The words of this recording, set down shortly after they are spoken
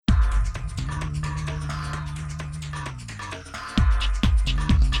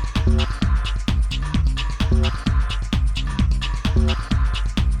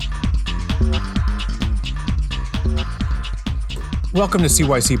Welcome to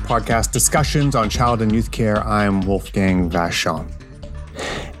CYC Podcast Discussions on Child and Youth Care. I'm Wolfgang Vachon.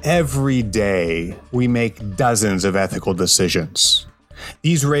 Every day, we make dozens of ethical decisions.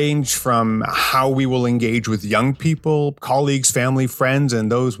 These range from how we will engage with young people, colleagues, family, friends,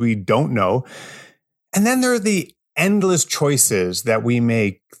 and those we don't know. And then there are the endless choices that we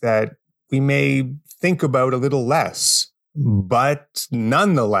make that we may think about a little less, but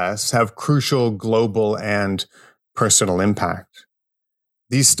nonetheless have crucial global and personal impact.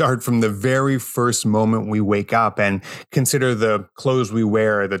 These start from the very first moment we wake up and consider the clothes we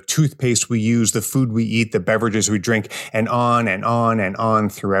wear, the toothpaste we use, the food we eat, the beverages we drink, and on and on and on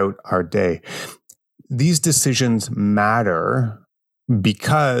throughout our day. These decisions matter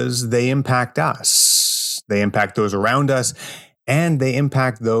because they impact us. They impact those around us, and they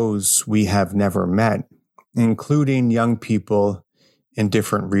impact those we have never met, including young people in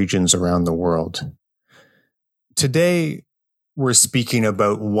different regions around the world. Today, we're speaking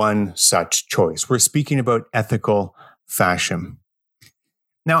about one such choice. We're speaking about ethical fashion.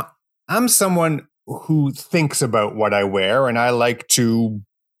 Now, I'm someone who thinks about what I wear, and I like to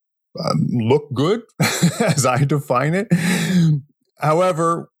look good, as I define it.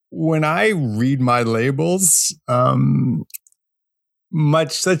 However, when I read my labels,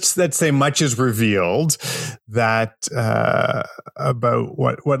 much is revealed that about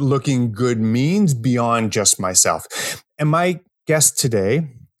what looking good means beyond just myself. And my guest today,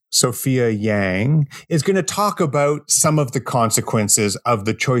 Sophia Yang, is going to talk about some of the consequences of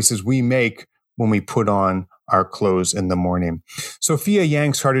the choices we make when we put on our clothes in the morning. Sophia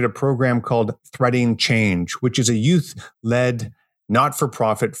Yang started a program called Threading Change, which is a youth-led,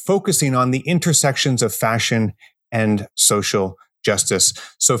 not-for-profit focusing on the intersections of fashion and social justice.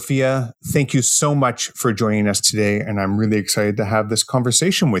 Sophia, thank you so much for joining us today, and I'm really excited to have this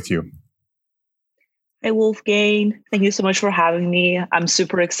conversation with you. Hi, Wolfgang. Thank you so much for having me. I'm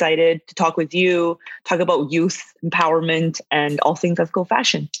super excited to talk with you, talk about youth empowerment and all things ethical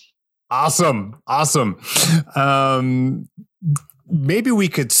fashion. Awesome. Maybe we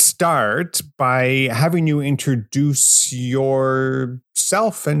could start by having you introduce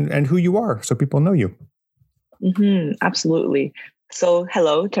yourself and who you are so people know you. Absolutely. So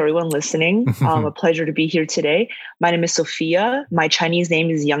hello to everyone listening. A pleasure to be here today. My name is Sophia. My Chinese name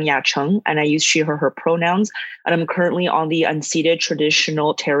is Yang Yacheng, and I use she, her pronouns. And I'm currently on the unceded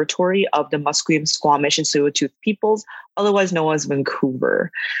traditional territory of the Musqueam, Squamish, and Tsleil-Waututh peoples, otherwise known as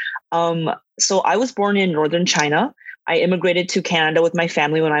Vancouver. So I was born in northern China. I immigrated to Canada with my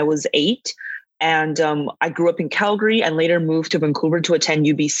family when I was 8. And I grew up in Calgary and later moved to Vancouver to attend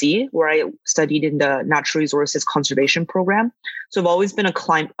UBC, where I studied in the Natural Resources Conservation Program. So I've always been a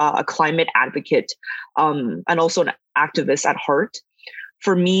climate advocate and also an activist at heart.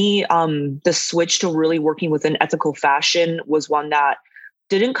 For me, the switch to really working within ethical fashion was one that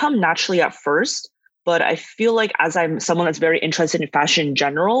didn't come naturally at first. But I feel like as I'm someone that's very interested in fashion in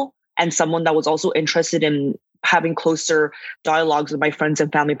general and someone that was also interested in having closer dialogues with my friends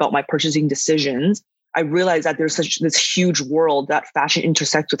and family about my purchasing decisions, I realized that there's this huge world that fashion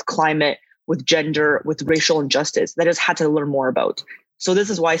intersects with climate, with gender, with racial injustice that I just had to learn more about. So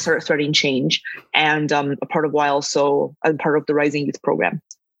this is why I started Threading Change, and a part of why also I'm part of the Rising Youth program.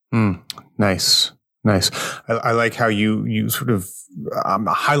 Nice. I like how you sort of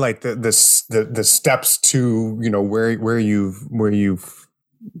highlight the steps to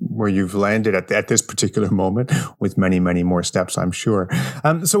where you've landed at this particular moment, with many more steps, I'm sure.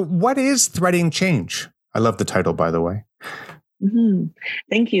 So what is Threading Change? I love the title, by the way.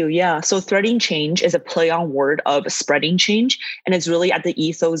 Thank you. Yeah. So Threading Change is a play on word of spreading change. And it's really at the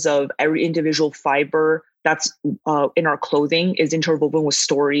ethos of every individual fiber that's in our clothing is interwoven with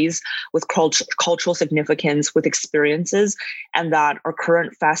stories, with cultural significance, with experiences, and that our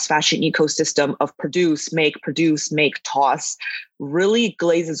current fast fashion ecosystem of produce, make, toss really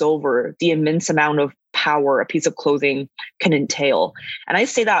glazes over the immense amount of power a piece of clothing can entail. And I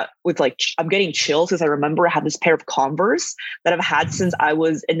say that with I'm getting chills because I remember I had this pair of Converse that I've had since I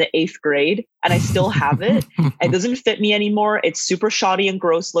was in the 8th grade, and I still have it. It doesn't fit me anymore. It's super shoddy and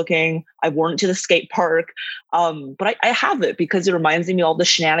gross looking. I've worn it to the skate park. But I have it because it reminds me of all the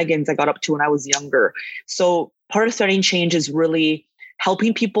shenanigans I got up to when I was younger. So part of Threading Change is really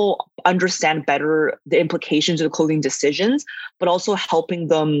helping people understand better the implications of the clothing decisions, but also helping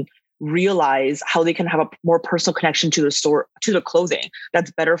them realize how they can have a more personal connection to the clothing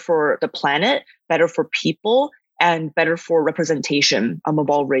that's better for the planet, better for people, and better for representation of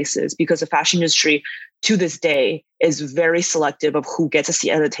all races. Because the fashion industry to this day is very selective of who gets a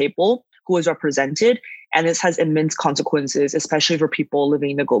seat at the table, who is represented. And this has immense consequences, especially for people living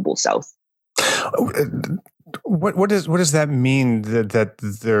in the global South. What does that mean that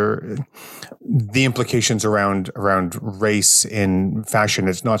the implications around race in fashion?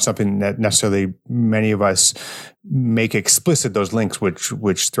 It's not something that necessarily many of us make explicit, those links,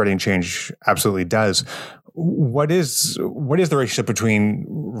 which Threading Change absolutely does. What is the relationship between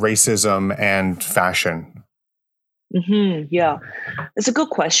racism and fashion? Yeah, it's a good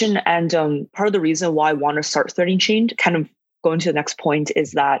question. And part of the reason why I want to start Threading Change, kind of going to the next point,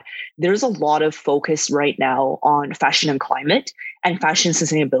 is that there's a lot of focus right now on fashion and climate and fashion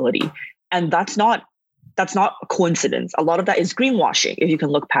sustainability. And that's not a coincidence. A lot of that is greenwashing, if you can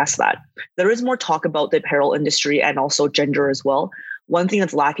look past that. There is more talk about the apparel industry and also gender as well. One thing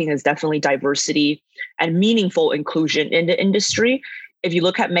that's lacking is definitely diversity and meaningful inclusion in the industry. If you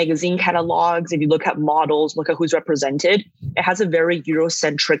look at magazine catalogs, if you look at models, look at who's represented, it has a very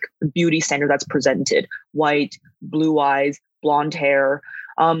Eurocentric beauty standard that's presented: white, blue eyes, blonde hair.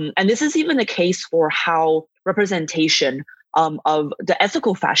 And this is even the case for how representation of the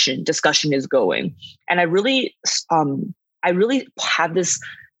ethical fashion discussion is going. And I really had this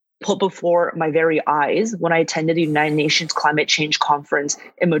put before my very eyes when I attended the United Nations Climate Change Conference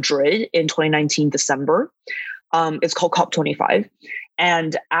in Madrid in 2019, December. It's called COP25.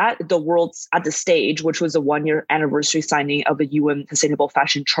 And at the stage, which was a 1-year anniversary signing of the UN Sustainable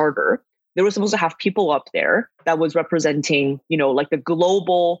Fashion Charter, they were supposed to have people up there that was representing, like the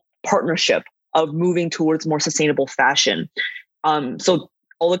global partnership of moving towards more sustainable fashion. So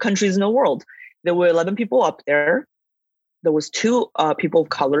all the countries in the world, there were 11 people up there. There was 2 people of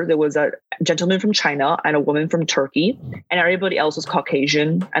color. There was a gentleman from China and a woman from Turkey, and everybody else was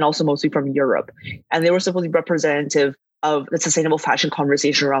Caucasian and also mostly from Europe. And they were supposed to be representative of the sustainable fashion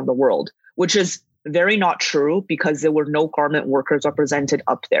conversation around the world, which is very not true because there were no garment workers represented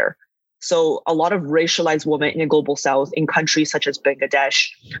up there. So a lot of racialized women in the global south in countries such as Bangladesh,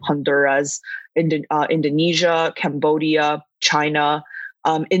 Honduras, Indonesia, Cambodia, China,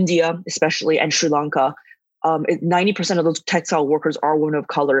 India, especially, and Sri Lanka, 90% of those textile workers are women of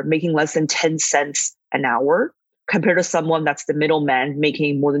color, making less than 10 cents an hour compared to someone that's the middleman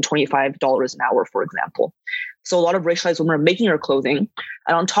making more than $25 an hour, for example. So a lot of racialized women are making our clothing.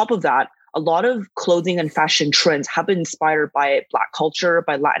 And on top of that, a lot of clothing and fashion trends have been inspired by Black culture,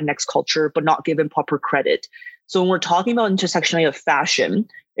 by Latinx culture, but not given proper credit. So when we're talking about intersectionality of fashion,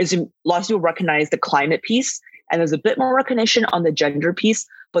 lots of people recognize the climate piece, and there's a bit more recognition on the gender piece,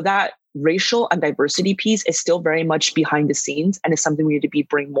 but that racial and diversity piece is still very much behind the scenes, and it's something we need to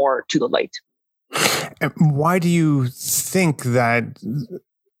bring more to the light. And why do you think that?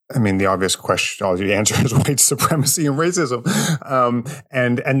 I mean, the obvious question, all the answer is white supremacy and racism,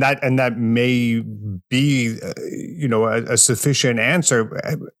 and that may be, a sufficient answer.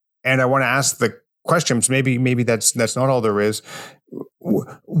 And I want to ask the questions. Maybe that's not all there is.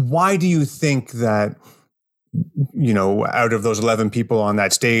 Why do you think that? Out of those 11 people on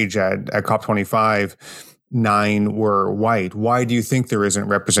that stage at COP25, 9 were white. Why do you think there isn't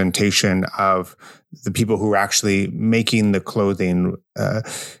representation of the people who are actually making the clothing?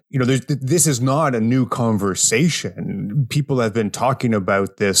 This is not a new conversation. People have been talking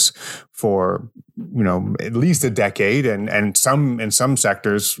about this for, at least a decade, and in some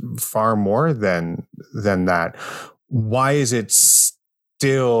sectors far more than that. Why is it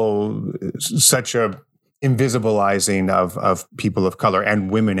still such a invisibilizing of people of color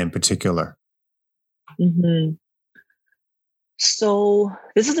and women in particular? Mm-hmm. So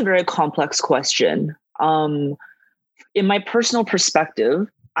this is a very complex question. In my personal perspective,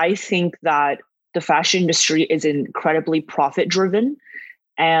 I think that the fashion industry is incredibly profit driven.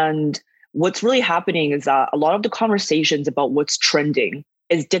 And what's really happening is that a lot of the conversations about what's trending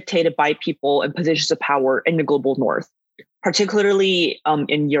is dictated by people in positions of power in the global north, particularly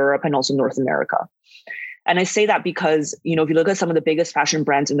in Europe and also North America. And I say that because, if you look at some of the biggest fashion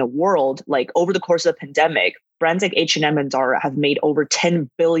brands in the world, like over the course of the pandemic, brands like H&M and Zara have made over $10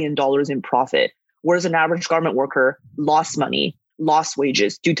 billion in profit, whereas an average garment worker lost money, lost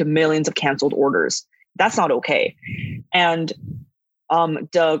wages due to millions of canceled orders. That's not okay. And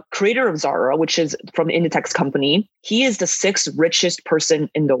the creator of Zara, which is from the Inditex company, he is the 6th richest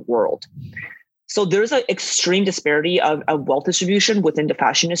person in the world. So there's an extreme disparity of wealth distribution within the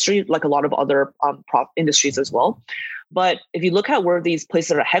fashion industry, like a lot of other industries as well. But if you look at where these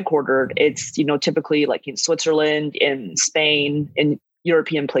places are headquartered, it's typically like in Switzerland, in Spain, in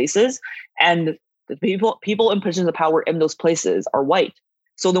European places, and the people in positions of power in those places are white.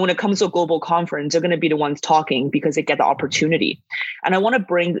 So then when it comes to a global conference, they're going to be the ones talking because they get the opportunity. And I want to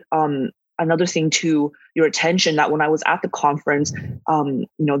bring another thing to your attention, that when I was at the conference,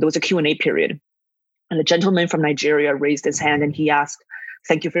 there was a Q&A period. And a gentleman from Nigeria raised his hand and he asked,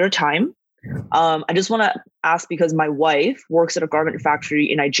 "Thank you for your time. I just want to ask because my wife works at a garment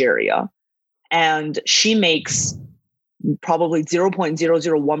factory in Nigeria, and she makes probably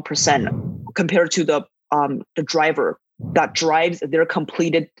 0.001% compared to the driver that drives their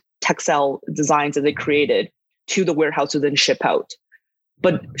completed textile designs that they created to the warehouse to then ship out.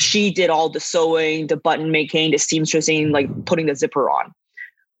 But she did all the sewing, the button making, the seamstressing, like putting the zipper on.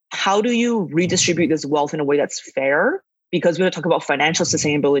 How do you redistribute this wealth in a way that's fair? Because we're going to talk about financial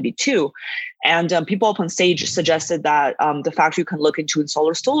sustainability too. And people up on stage suggested that the factory can look into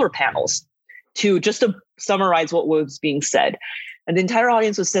installer solar panels to summarize what was being said. And the entire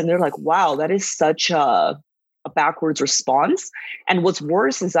audience was sitting there like, wow, that is such a backwards response. And what's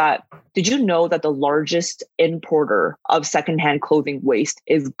worse is that, did you know that the largest importer of secondhand clothing waste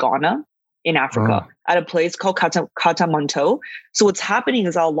is Ghana in Africa at a place called Katamanto? So what's happening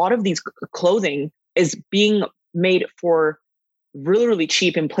is that a lot of these clothing is being made for really, really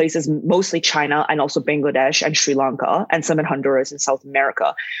cheap in places, mostly China and also Bangladesh and Sri Lanka and some in Honduras and South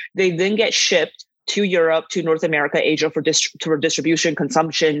America. They then get shipped to Europe, to North America, Asia for distribution,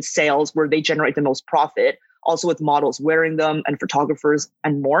 consumption, sales, where they generate the most profit, also with models wearing them and photographers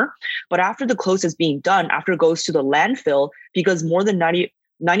and more. But after the clothes is being done, after it goes to the landfill, because more than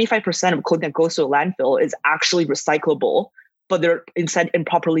 95% of clothing that goes to a landfill is actually recyclable, but they're instead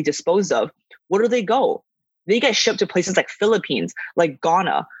improperly disposed of, where do they go? They get shipped to places like Philippines, like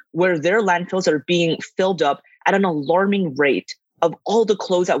Ghana, where their landfills are being filled up at an alarming rate of all the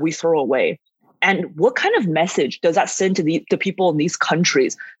clothes that we throw away. And what kind of message does that send to the people in these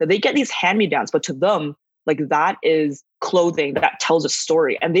countries that they get these hand-me-downs, but to them, like that is clothing that tells a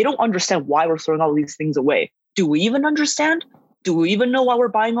story, and they don't understand why we're throwing all these things away. Do we even understand? Do we even know why we're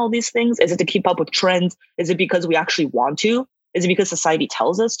buying all these things? Is it to keep up with trends? Is it because we actually want to? Is it because society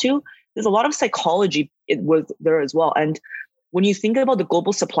tells us to? There's a lot of psychology there as well. And when you think about the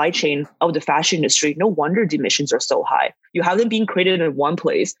global supply chain of the fashion industry, no wonder the emissions are so high. You have them being created in one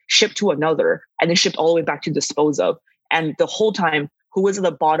place, shipped to another, and then shipped all the way back to dispose of. And the whole time, who is at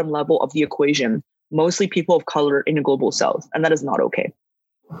the bottom level of the equation? Mostly people of color in the global south. And that is not okay.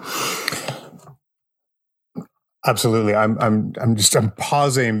 Absolutely. I'm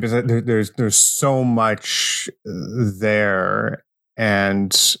pausing because there's so much there.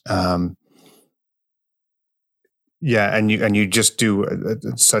 And and you just do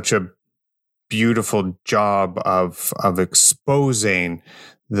such a beautiful job of exposing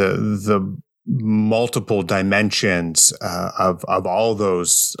the multiple dimensions of all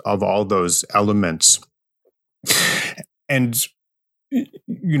those elements. And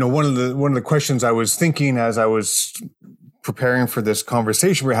one of the questions I was thinking as I was preparing for this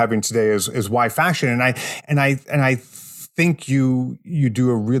conversation we're having today is why fashion? And I think you do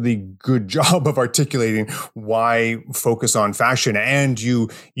a really good job of articulating why focus on fashion, and you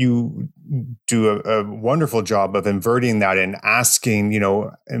do a wonderful job of inverting that and asking,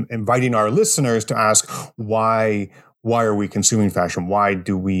 inviting our listeners to ask why are we consuming fashion? Why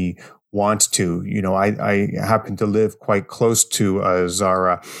do we want to? I happen to live quite close to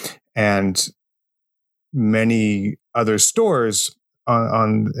Zara, and many other stores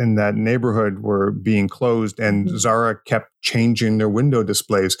in that neighborhood were being closed, and Zara kept changing their window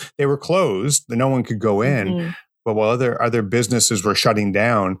displays. They were closed; no one could go in. But while other businesses were shutting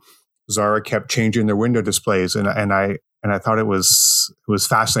down, Zara kept changing their window displays, and I thought it was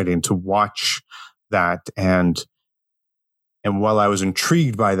fascinating to watch that. And while I was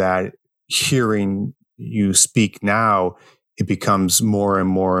intrigued by that, hearing you speak now, it becomes more and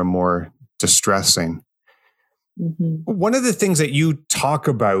more and more distressing. One of the things that you talk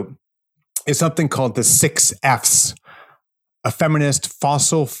about is something called the 6 F's, a feminist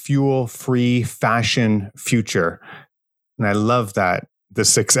fossil fuel free fashion future. And I love that, the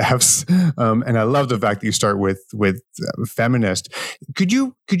 6 F's. And I love the fact that you start with feminist. Could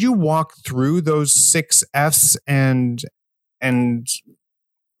you walk through those 6 F's and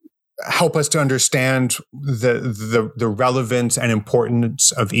help us to understand the relevance and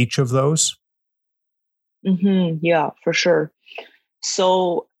importance of each of those? Yeah, for sure.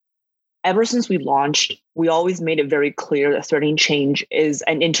 So ever since we launched, we always made it very clear that Threading Change is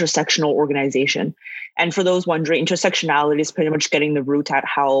an intersectional organization. And for those wondering, intersectionality is pretty much getting the root at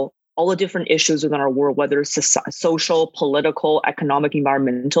how all the different issues within our world, whether it's social, political, economic,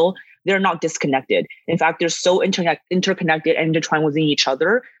 environmental, they're not disconnected. In fact, they're so interconnected and intertwined within each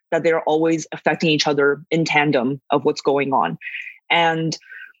other that they're always affecting each other in tandem of what's going on. And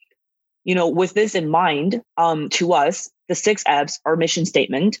with this in mind, to us, the 6Fs, our mission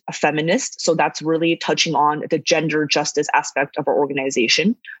statement, a feminist. So that's really touching on the gender justice aspect of our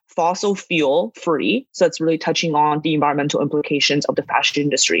organization. Fossil fuel free. So it's really touching on the environmental implications of the fashion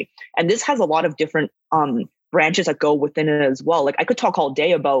industry. And this has a lot of different branches that go within it as well. Like I could talk all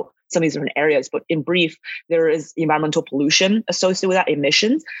day about some of these different areas, but in brief, there is environmental pollution associated with that,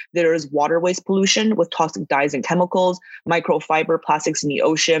 emissions. There is water waste pollution with toxic dyes and chemicals, microfiber plastics in the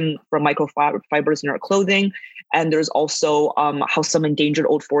ocean from microfibers in our clothing. And there's also how some endangered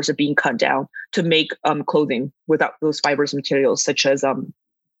old forests are being cut down to make clothing without those fibers materials, such as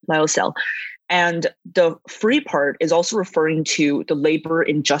lyocell. And the free part is also referring to the labor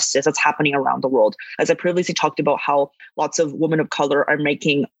injustice that's happening around the world. As I previously talked about how lots of women of color are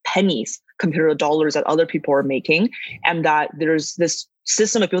making pennies compared to the dollars that other people are making, and that there's this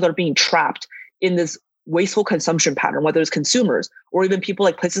system of people that are being trapped in this wasteful consumption pattern, whether it's consumers or even people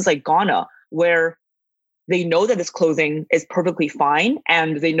like places like Ghana, where they know that this clothing is perfectly fine.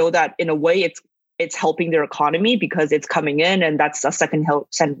 And they know that in a way it's helping their economy because it's coming in and that's a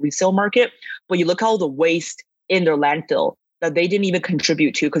second-hand resale market. But you look at all the waste in their landfill that they didn't even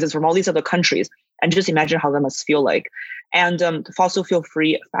contribute to because it's from all these other countries. And just imagine how that must feel like. And the fossil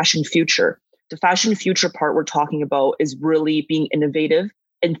fuel-free fashion future. The fashion future part we're talking about is really being innovative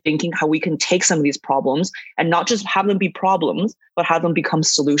and thinking how we can take some of these problems and not just have them be problems, but have them become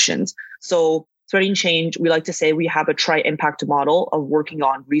solutions. So Threading Change, we like to say we have a tri-impact model of working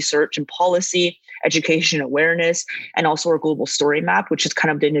on research and policy, education, awareness, and also our global story map, which is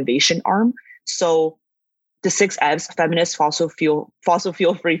kind of the innovation arm. So the 6Fs, feminist, fossil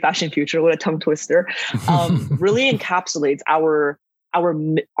fuel free fashion future, what a tongue twister, really encapsulates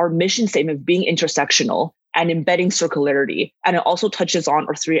our mission statement of being intersectional and embedding circularity. And it also touches on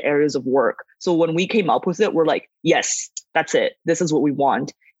our 3 areas of work. So when we came up with it, we're like, yes, that's it. This is what we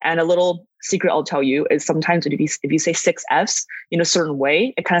want. And a little secret I'll tell you is sometimes if you say 6Fs in a certain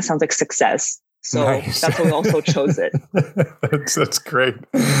way, it kind of sounds like success. So nice. That's why we also chose it. That's great.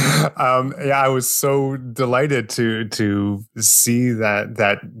 I was so delighted to see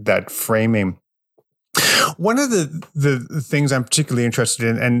that framing. One of the things I'm particularly interested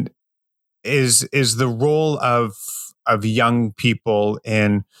in and is the role of young people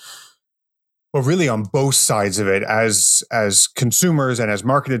in, well, really on both sides of it, as consumers and as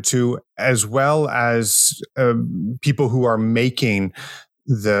marketed to, as well as people who are making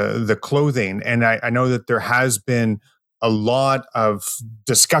the clothing. And I know that there has been a lot of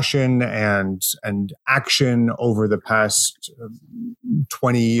discussion and action over the past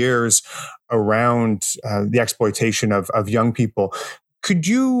 20 years around the exploitation of young people. Could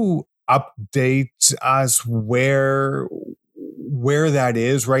you update us where that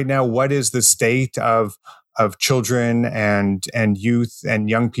is right now? What is the state of children and youth and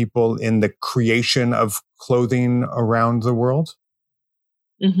young people in the creation of clothing around the world?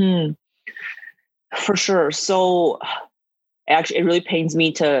 Mm-hmm. For sure. So actually, it really pains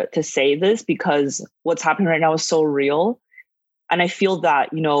me to say this because what's happening right now is so real. And I feel that,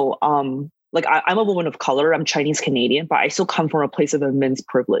 like I'm a woman of color, I'm Chinese Canadian, but I still come from a place of immense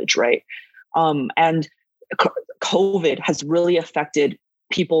privilege, right? And COVID has really affected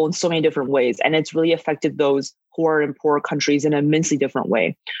people in so many different ways. And it's really affected those who are in poor countries in an immensely different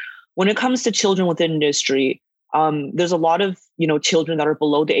way. When it comes to children within industry, there's a lot of, children that are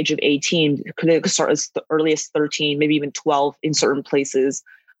below the age of 18, could start as the earliest 13, maybe even 12 in certain places,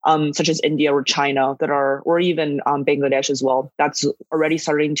 such as India or China or even Bangladesh as well. That's already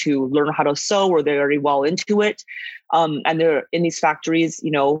starting to learn how to sew, or they're already well into it. And they're in these factories,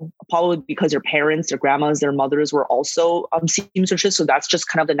 probably because their parents, their grandmas, their mothers were also seamstresses. So that's just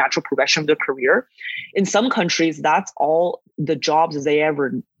kind of the natural progression of their career. In some countries, that's all the jobs they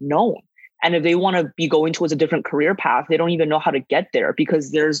ever known. And if they want to be going towards a different career path, they don't even know how to get there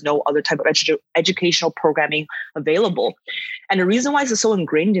because there's no other type of educational programming available. And the reason why this is so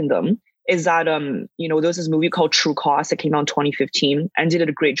ingrained in them is that, there was this movie called True Cost that came out in 2015 and did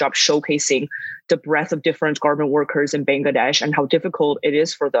a great job showcasing the breadth of different garment workers in Bangladesh and how difficult it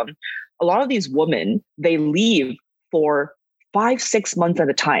is for them. A lot of these women, they leave for 5-6 months at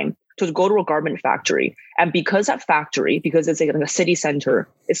a time to go to a garment factory. And because that factory, because it's like a city center,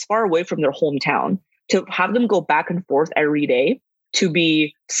 is far away from their hometown, to have them go back and forth every day to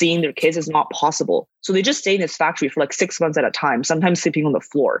be seeing their kids is not possible. So they just stay in this factory for like 6 months at a time, sometimes sleeping on the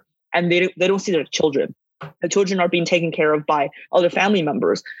floor. And they don't see their children. The children are being taken care of by other family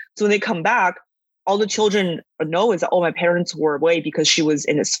members. So when they come back, all the children know is that, my parents were away because she was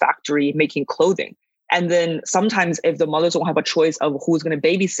in this factory making clothing. And then sometimes if the mothers don't have a choice of who's going to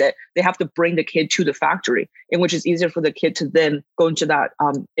babysit, they have to bring the kid to the factory, in which is easier for the kid to then go into that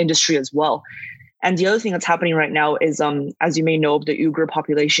industry as well. And the other thing that's happening right now is, as you may know, the Uyghur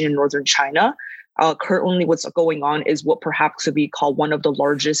population in northern China. Currently, what's going on is what perhaps could be called one of the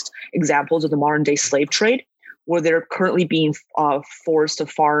largest examples of the modern day slave trade, where they're currently being forced to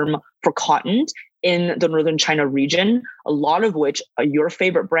farm for cotton in the northern China region, a lot of which your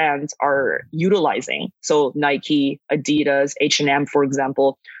favorite brands are utilizing. So Nike, Adidas, H&M, for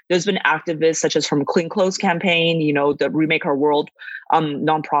example. There's been activists such as from Clean Clothes campaign, the Remake Our World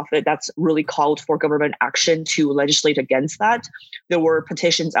nonprofit that's really called for government action to legislate against that. There were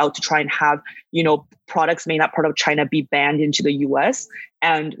petitions out to try and have, products made not part of China be banned into the US.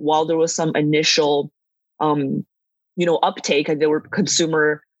 And while there was some initial, uptake and there were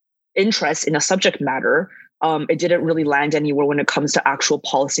consumer interest in a subject matter, it didn't really land anywhere when it comes to actual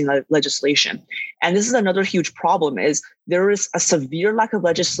policy legislation. And this is another huge problem: is there is a severe lack of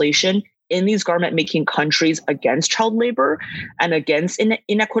legislation in these garment-making countries against child labor and against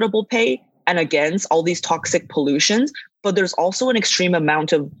inequitable pay and against all these toxic pollutions. But there's also an extreme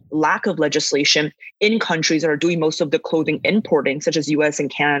amount of lack of legislation in countries that are doing most of the clothing importing, such as US and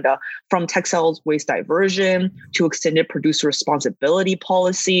Canada, from textiles waste diversion to extended producer responsibility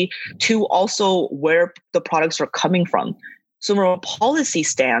policy to also where the products are coming from. So from a policy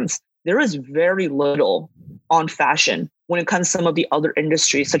stance, there is very little on fashion when it comes to some of the other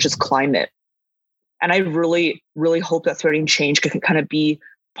industries, such as climate. And I really, really hope that Threading Change can kind of be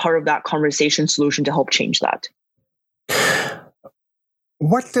part of that conversation solution to help change that.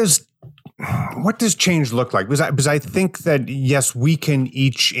 What does change look like? Because I think that, yes, we can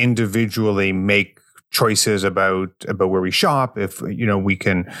each individually make choices about where we shop. If we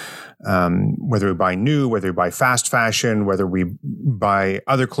can, whether we buy new, whether we buy fast fashion, whether we buy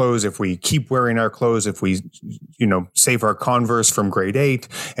other clothes, if we keep wearing our clothes, if we save our Converse from grade 8,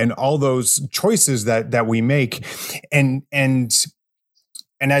 and all those choices that we make, and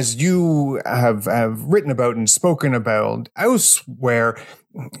as you have written about and spoken about elsewhere,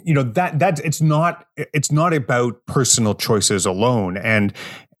 that it's not about personal choices alone, and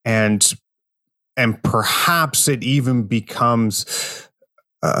perhaps it even becomes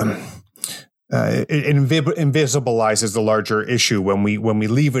it invisibilizes the larger issue when we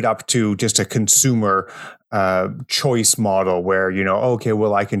leave it up to just a consumer choice model where okay,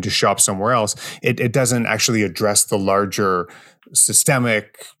 well, I can just shop somewhere else. It doesn't actually address the larger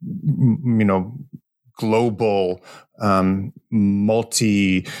systemic, global,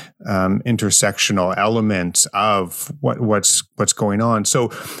 multi intersectional element of what's going on.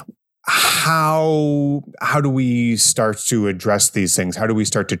 So how do we start to address these things? How do we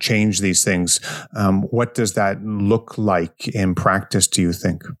start to change these things? What does that look like in practice, do you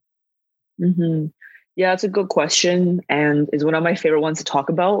think? Mm-hmm. Yeah, it's a good question, and is one of my favorite ones to talk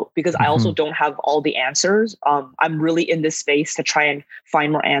about because I also don't have all the answers. I'm really in this space to try and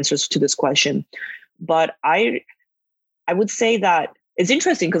find more answers to this question. But I would say that it's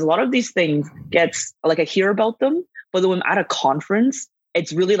interesting because a lot of these things gets I hear about them, but then when I'm at a conference,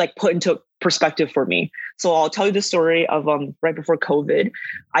 it's really put into perspective for me. So I'll tell you the story of right before COVID,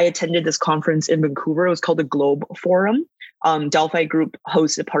 I attended this conference in Vancouver. It was called the Globe Forum. Delphi Group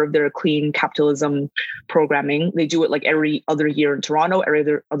hosted part of their clean capitalism programming. They do it every other year in Toronto, every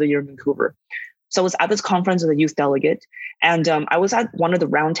other year in Vancouver. So I was at this conference as a youth delegate, and I was at one of the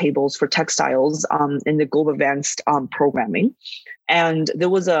roundtables for textiles in the Globe Advanced programming. And there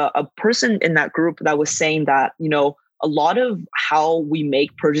was a person in that group that was saying that, a lot of how we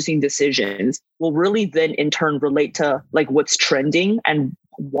make purchasing decisions will really then in turn relate to what's trending and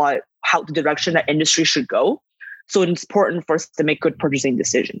how the direction that industry should go. So it's important for us to make good purchasing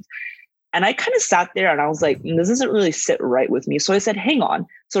decisions. And I kind of sat there and I was like, this doesn't really sit right with me. So I said, hang on.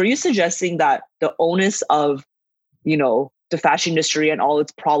 So are you suggesting that the onus of, the fashion industry and all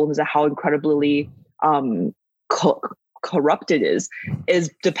its problems and how incredibly corrupt it is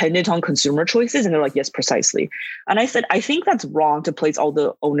dependent on consumer choices? And they're like, yes, precisely. And I said, I think that's wrong to place all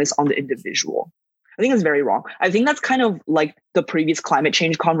the onus on the individual. I think it's very wrong. I think that's kind of like the previous climate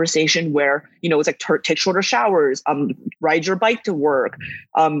change conversation where, it's take shorter showers, ride your bike to work,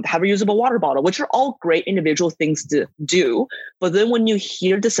 have a reusable water bottle, which are all great individual things to do. But then when you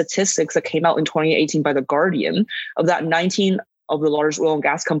hear the statistics that came out in 2018 by The Guardian of that 19 of the largest oil and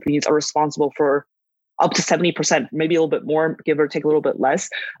gas companies are responsible for up to 70%, maybe a little bit more, give or take a little bit less,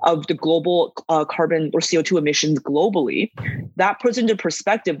 of the global carbon or CO2 emissions globally, that puts into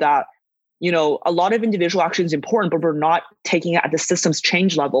perspective that a lot of individual action is important, but we're not taking it at the systems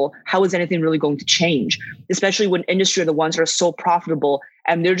change level. How is anything really going to change? Especially when industry are the ones that are so profitable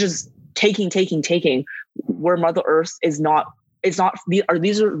and they're just taking, where Mother Earth is not it's not,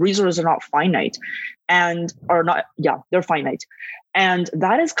 these resources are not finite and are not, they're finite. And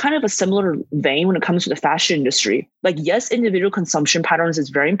that is kind of a similar vein when it comes to the fashion industry. Like, yes, individual consumption patterns is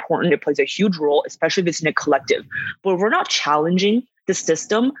very important. It plays a huge role, especially if it's in a collective. But we're not challenging the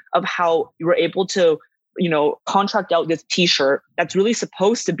system of how you're able to, contract out this T-shirt that's really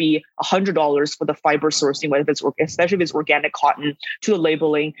supposed to be $100 for the fiber sourcing, whether it's, especially if it's organic cotton, to the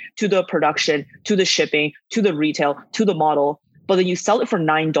labeling, to the production, to the shipping, to the retail, to the model. But then you sell it for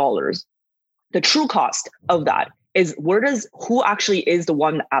 $9. The true cost of that is who actually is the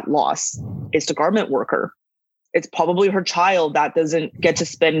one at loss? It's the garment worker. It's probably her child that doesn't get to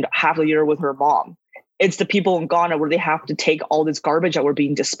spend half a year with her mom. It's the people in Ghana where they have to take all this garbage that we're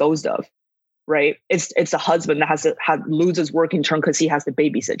being disposed of, right? It's the husband that has to loses work in turn because he has to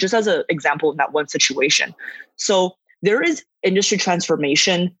babysit, just as an example in that one situation. So there is industry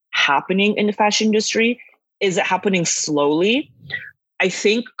transformation happening in the fashion industry. Is it happening slowly? I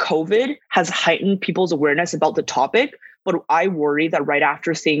think COVID has heightened people's awareness about the topic, but I worry that right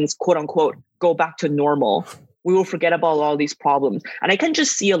after things, quote unquote, go back to normal, we will forget about all these problems. And I can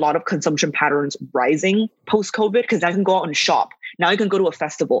just see a lot of consumption patterns rising post-COVID because I can go out and shop. Now I can go to a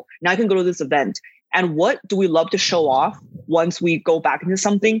festival. Now I can go to this event. And what do we love to show off once we go back into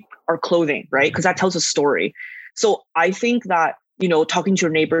something? Our clothing, right? Because that tells a story. So I think that, talking to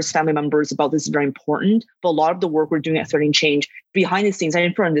your neighbors, family members about this is very important. But a lot of the work we're doing at Threading Change behind the scenes and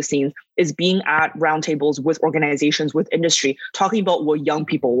in front of the scenes is being at roundtables with organizations, with industry, talking about what young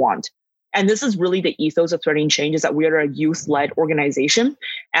people want. And this is really the ethos of Threading Change, is that we are a youth-led organization.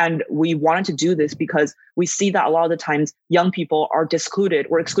 And we wanted to do this because we see that a lot of the times young people are excluded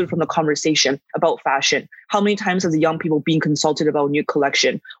from the conversation about fashion. How many times has the young people being consulted about a new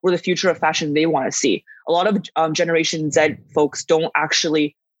collection or the future of fashion they want to see? A lot of Generation Z folks don't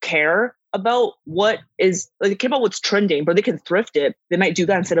actually care about they care about what's trending, but they can thrift it. They might do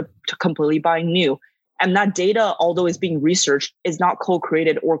that instead of completely buying new. And that data, although it's being researched, is not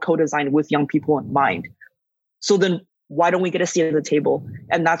co-created or co-designed with young people in mind. So then why don't we get a seat at the table?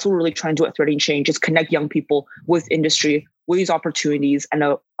 And that's what we're really trying to do at Threading Change, is connect young people with industry, with these opportunities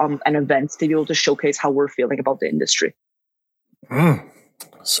and events to be able to showcase how we're feeling about the industry.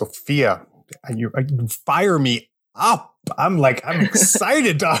 Sophia, you fire me up. I'm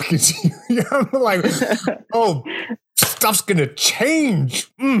excited talking to you. I'm like, oh, stuff's gonna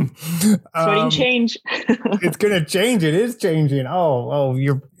change. Threading Change. It's gonna change. It is changing. Oh,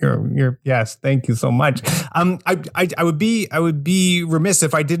 you're yes. Thank you so much. I would be remiss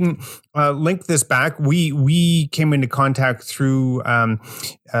if I didn't link this back. We came into contact through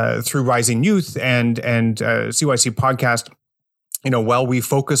Rising Youth and CYC podcast. While we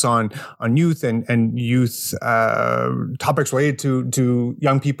focus on youth and youth topics related to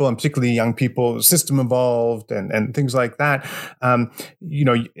young people, and particularly young people, system evolved and things like that, I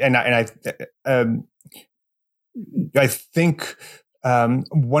think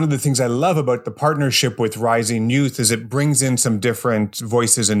one of the things I love about the partnership with Rising Youth is it brings in some different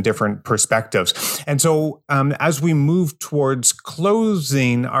voices and different perspectives. And so as we move towards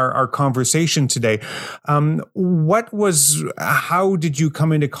closing our conversation today, how did you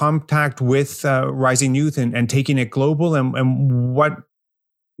come into contact with Rising Youth and taking it global, and what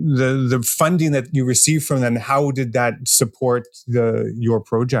the funding that you received from them, how did that support your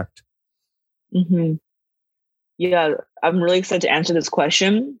project? Mm-hmm. Yeah, I'm really excited to answer this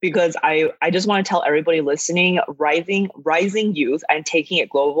question because I just want to tell everybody listening, Rising Youth and taking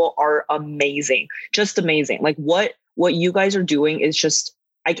it global are amazing, just amazing. Like what you guys are doing is just,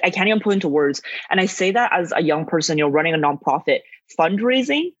 I can't even put into words. And I say that as a young person, running a nonprofit.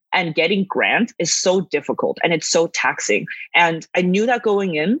 Fundraising and getting grants is so difficult and it's so taxing. And I knew that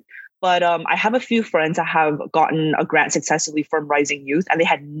going in. But I have a few friends that have gotten a grant successfully from Rising Youth, and they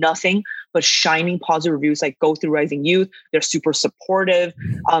had nothing but shining positive reviews. Like, go through Rising Youth. They're super supportive.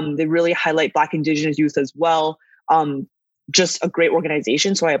 They really highlight Black Indigenous youth as well. Just a great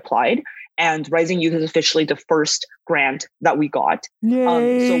organization. So I applied, and Rising Youth is officially the first grant that we got.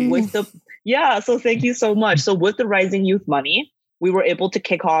 So thank you so much. So with the Rising Youth money, we were able to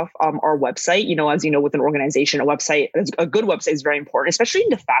kick off our website. As you know, with an organization, a good website is very important, especially in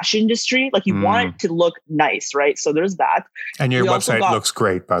the fashion industry. Like, you want it to look nice, right? So there's that. And your website looks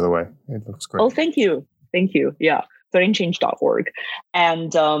great, by the way. It looks great. Oh, thank you. Thank you. Yeah. threadingchange.org.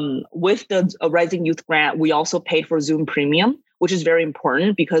 And with the Rising Youth grant, we also paid for Zoom Premium, which is very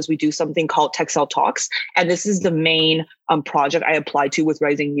important because we do something called Textile Talks. And this is the main project I applied to with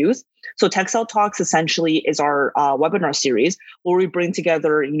Rising Youth. So Textile Talks essentially is our webinar series where we bring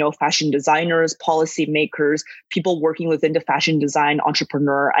together, fashion designers, policy makers, people working within the fashion design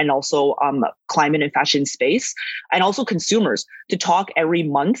entrepreneur, and also climate and fashion space, and also consumers to talk every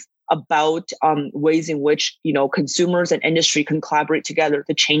month about ways in which, consumers and industry can collaborate together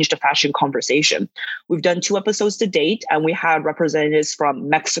to change the fashion conversation. We've done 2 episodes to date, and we had representatives from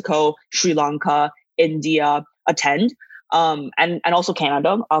Mexico, Sri Lanka, India attend, and also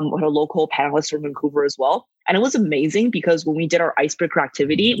Canada. We had a local panelist from Vancouver as well. And it was amazing because when we did our icebreaker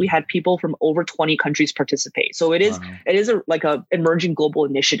activity, we had people from over 20 countries participate. So it is like a emerging global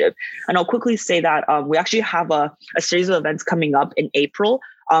initiative. And I'll quickly say that we actually have a series of events coming up in April.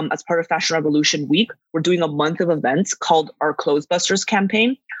 As part of Fashion Revolution Week, we're doing a month of events called our Clothesbusters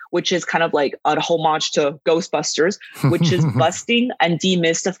campaign, which is kind of like a homage to Ghostbusters, which is busting and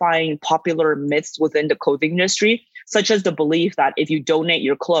demystifying popular myths within the clothing industry, such as the belief that if you donate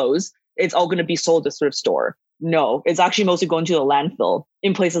your clothes, it's all going to be sold at a thrift store. No, it's actually mostly going to a landfill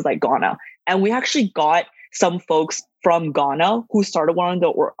in places like Ghana. And we actually got some folks from Ghana who started one of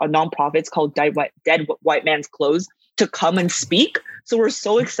the nonprofits called Dead White Man's Clothes to come and speak. So we're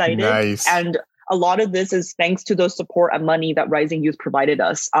so excited. Nice. And a lot of this is thanks to the support and money that Rising Youth provided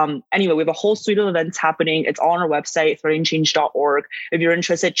us. Anyway, we have a whole suite of events happening. It's all on our website, threadingchange.org. If you're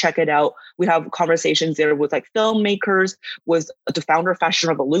interested, check it out. We have conversations there with like filmmakers, with the founder of Fashion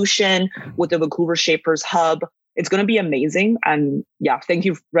Revolution, with the Vancouver Shapers Hub. It's going to be amazing. And yeah, thank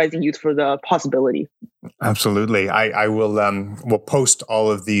you, Rising Youth, for the possibility. Absolutely. I will we'll post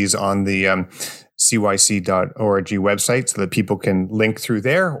all of these on the cyc.org website so that people can link through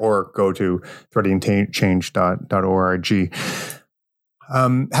there or go to threadingchange.org.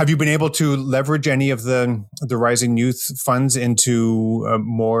 Have you been able to leverage any of the Rising Youth funds into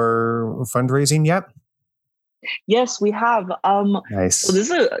more fundraising yet? Yes, we have. Nice. So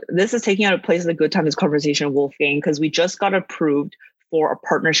this is taking out a place at a good time, this conversation, Wolfgang, because we just got approved for a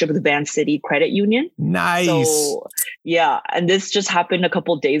partnership with Vancity Credit Union. Nice. So yeah, and this just happened a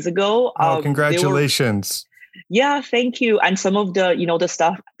couple of days ago. Oh, congratulations. Yeah, thank you. And some of the,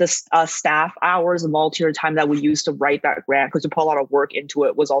 the staff hours and volunteer time that we used to write that grant, because we put a lot of work into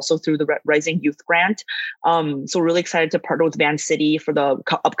it, was also through the Rising Youth Grant. So really excited to partner with Vancity for the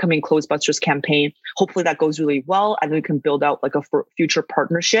upcoming Clothesbusters campaign. Hopefully that goes really well, and we can build out like a future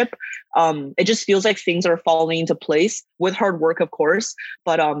partnership. It just feels like things are falling into place with hard work, of course,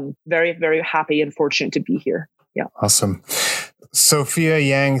 but very, very happy and fortunate to be here. Yeah. Awesome. Sophia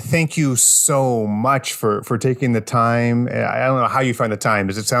Yang, thank you so much for taking the time. I don't know how you find the time,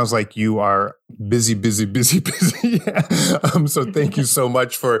 because it sounds like you are busy. So thank you so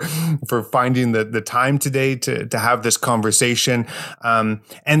much for finding the time today to have this conversation. And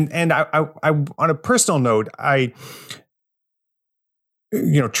I on a personal note,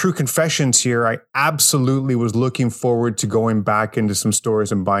 true confessions here, I absolutely was looking forward to going back into some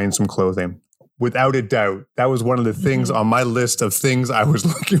stores and buying some clothing. Without a doubt, that was one of the things on my list of things I was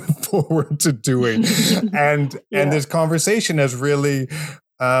looking forward to doing. And this conversation has really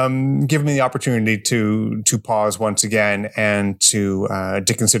given me the opportunity to pause once again and to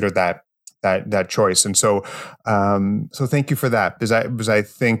consider that choice. And so thank you for that, because I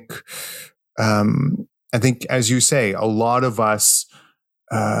think as you say, a lot of us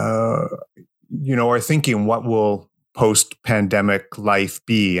are thinking, what will post-pandemic life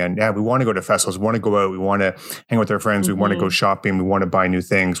be? And yeah, we want to go to festivals, we want to go out, we want to hang with our friends, we want to go shopping, we want to buy new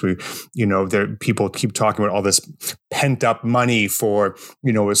things. People keep talking about all this pent-up money for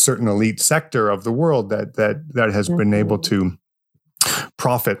a certain elite sector of the world that has been able to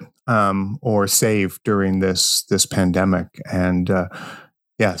profit or save during this pandemic. And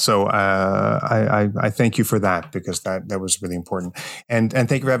so I thank you for that, because that was really important. And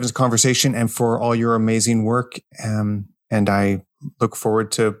thank you for having this conversation and for all your amazing work. And I look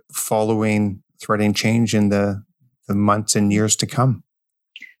forward to following Threading Change in the months and years to come.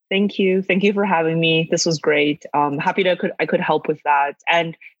 Thank you. Thank you for having me. This was great. Happy I could help with that.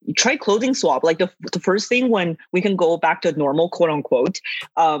 And try clothing swap. Like the first thing when we can go back to normal, quote unquote,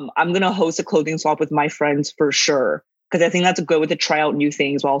 I'm going to host a clothing swap with my friends for sure, because I think that's a good way to try out new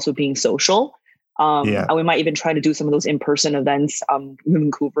things while also being social. And we might even try to do some of those in-person events in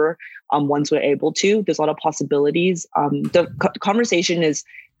Vancouver once we're able to. There's a lot of possibilities. The conversation is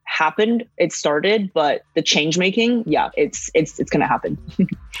happened, it started, but the change making, it's going to happen.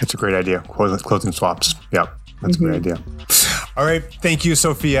 That's a great idea. Clothing swaps. Yeah, that's a great idea. All right. Thank you,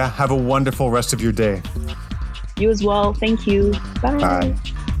 Sophia. Have a wonderful rest of your day. You as well. Thank you. Bye. Bye.